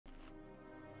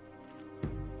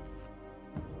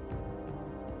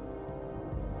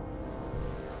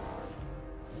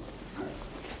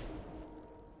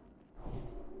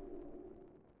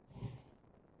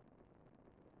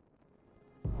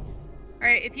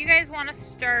if you guys want to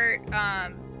start,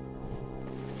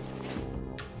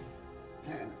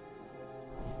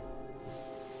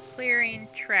 clearing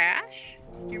trash,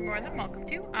 you're more than welcome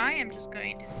to. I am just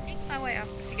going to sneak my way up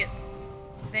to get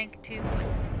bank 2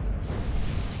 coincidence.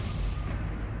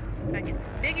 If I can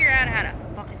figure out how to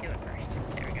fucking do it first.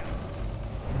 There we go.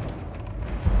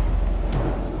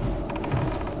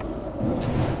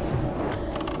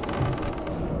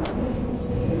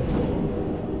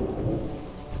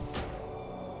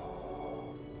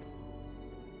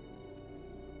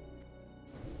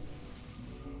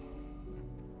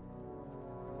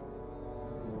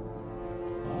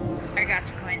 I got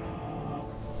you, coin.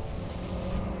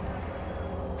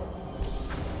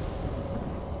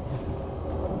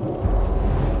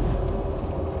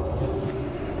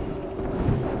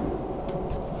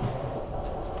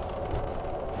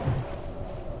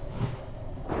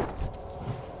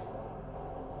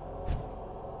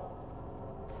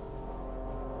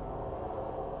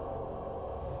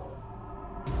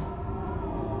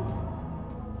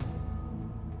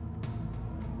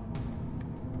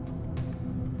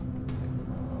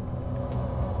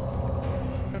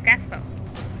 Gaspo.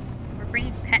 We're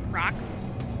bringing pet rocks.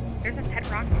 There's a pet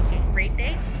rock in game raid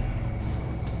day.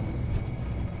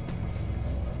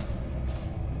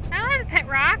 I don't have a pet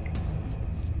rock.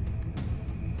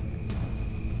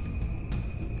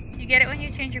 You get it when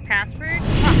you change your password?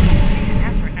 Oh, change your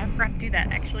password. I forgot to do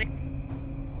that actually.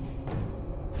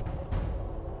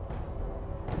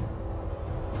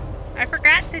 I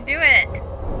forgot to do it.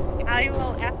 I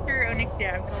will, after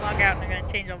Onyxia, I'm gonna log out and I'm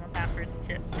gonna change all my passwords and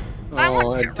shit.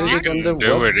 Oh, I did it on the website.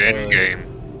 Do it in game.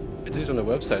 I did it on the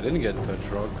website. I didn't get pet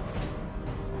rock.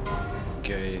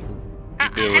 Okay.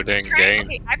 Do it in game.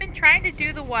 Okay, I've been trying to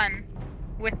do the one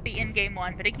with the in-game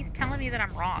one, but it keeps telling me that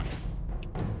I'm wrong.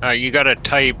 You gotta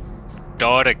type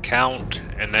 .account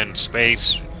and then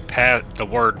space the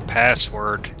word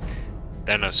password,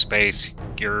 then a space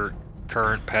your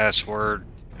current password,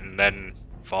 and then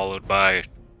followed by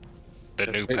the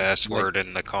new password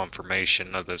and the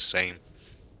confirmation of the same.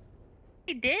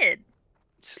 I did.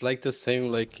 It's like the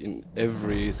same like in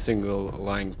every single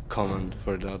line comment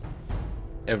for that.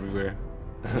 Everywhere.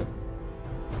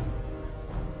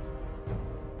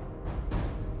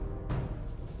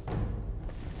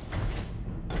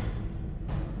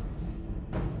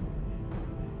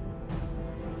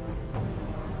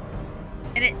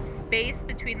 And it's space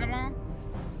between them all?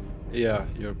 Yeah,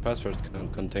 your passwords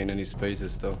can't contain any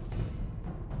spaces though.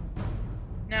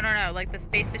 No, like the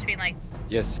space between like...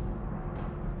 Yes.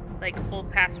 Like old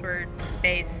password,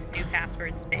 space, new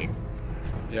password, space.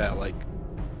 Yeah, like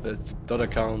it's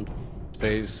 .account,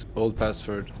 space, old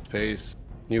password, space,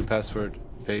 new password,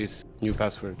 space, new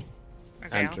password.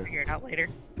 Okay, Enter. I'll figure it out later.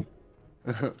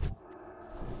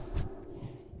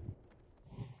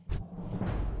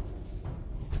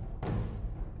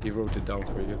 He wrote it down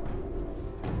for you,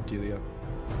 Delia.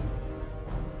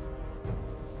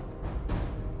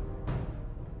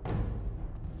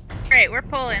 Alright, we're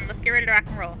pulling. Let's get ready to rock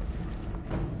and roll.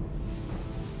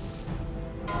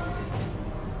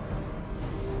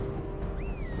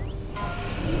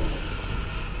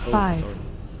 Five,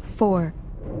 4,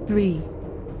 3,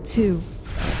 2,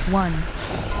 1.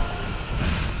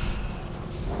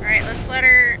 Alright, let's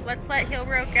let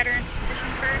Hillbro get her into position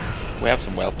first. We have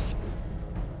some whelps.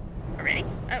 Already?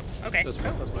 Oh, okay. That's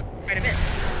fine, that's fine. Quite a bit.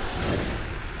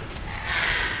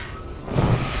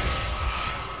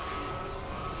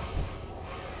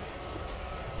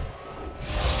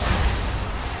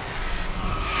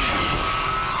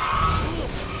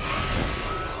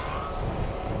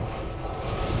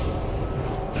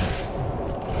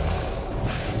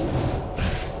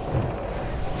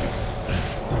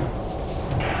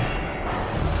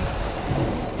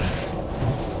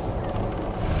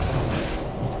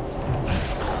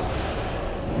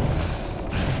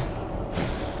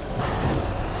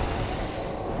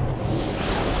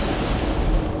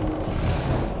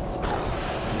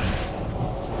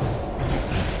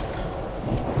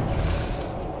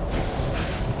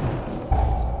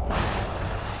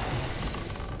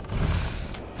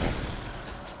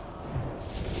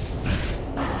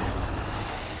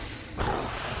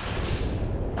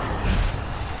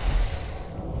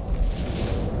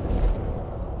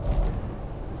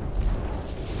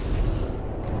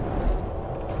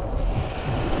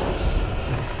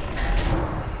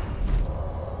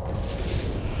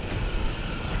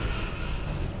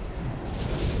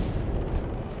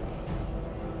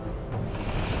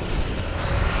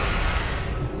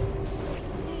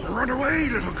 Run away,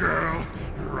 little girl.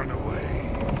 Run away.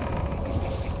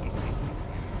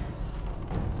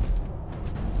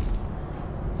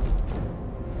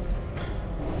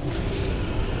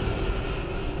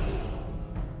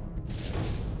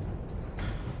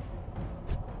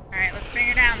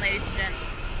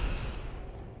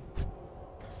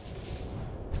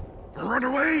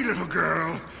 Run away, little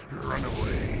girl. Run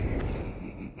away.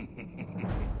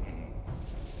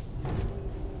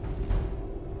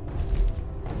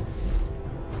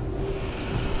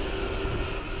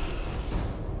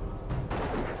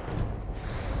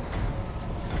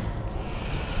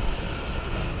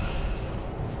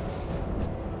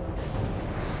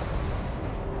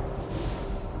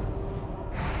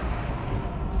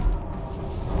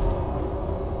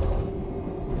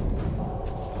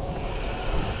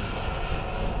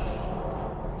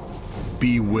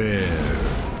 Beware.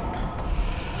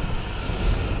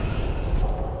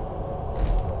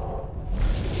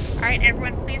 Alright,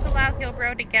 everyone, please allow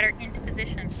Hillbro to get her into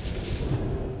position.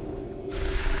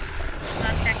 Let's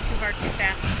not attack too hard too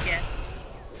fast yet.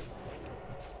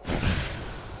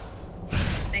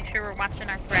 Make sure we're watching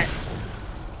our threat.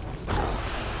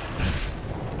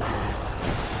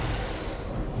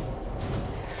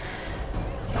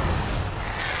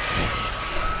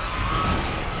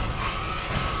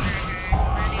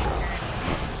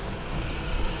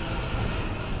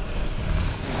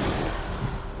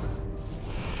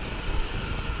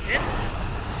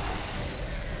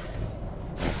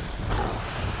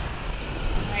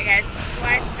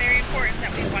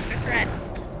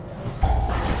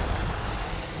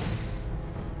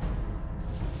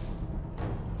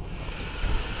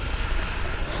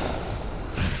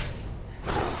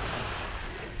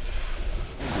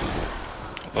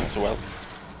 Lots of whelps.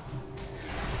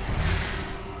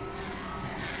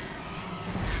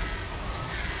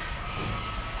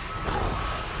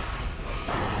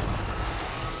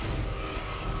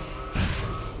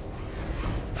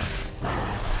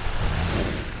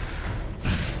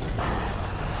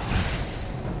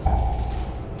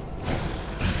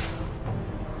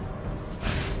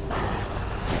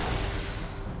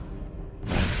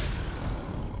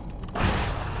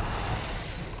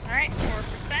 Alright,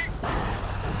 4%.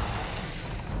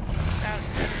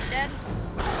 Dead.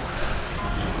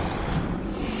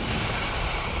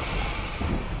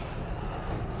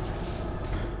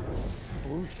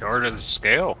 Ooh, Jordan's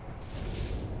scale.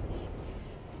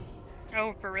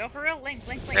 Oh, for real? For real? Link.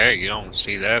 Hey, you don't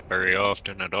see that very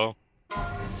often at all.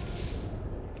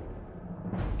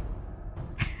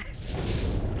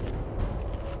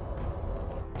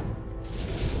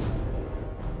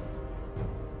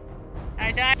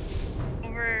 I died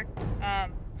over,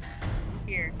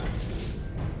 here.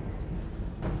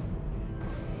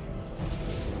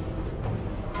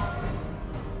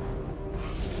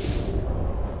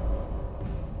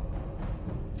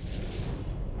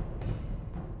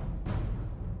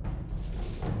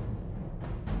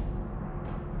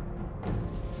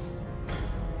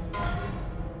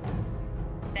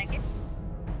 Thank you.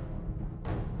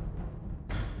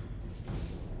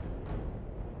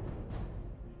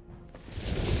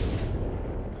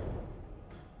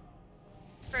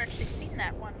 I've actually seen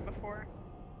that one before.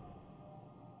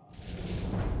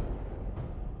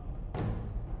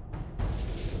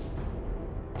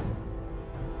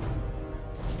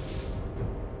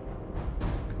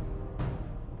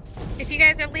 If you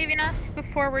guys are leaving us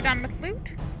before we're done with loot,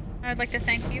 I'd like to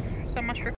thank you so much for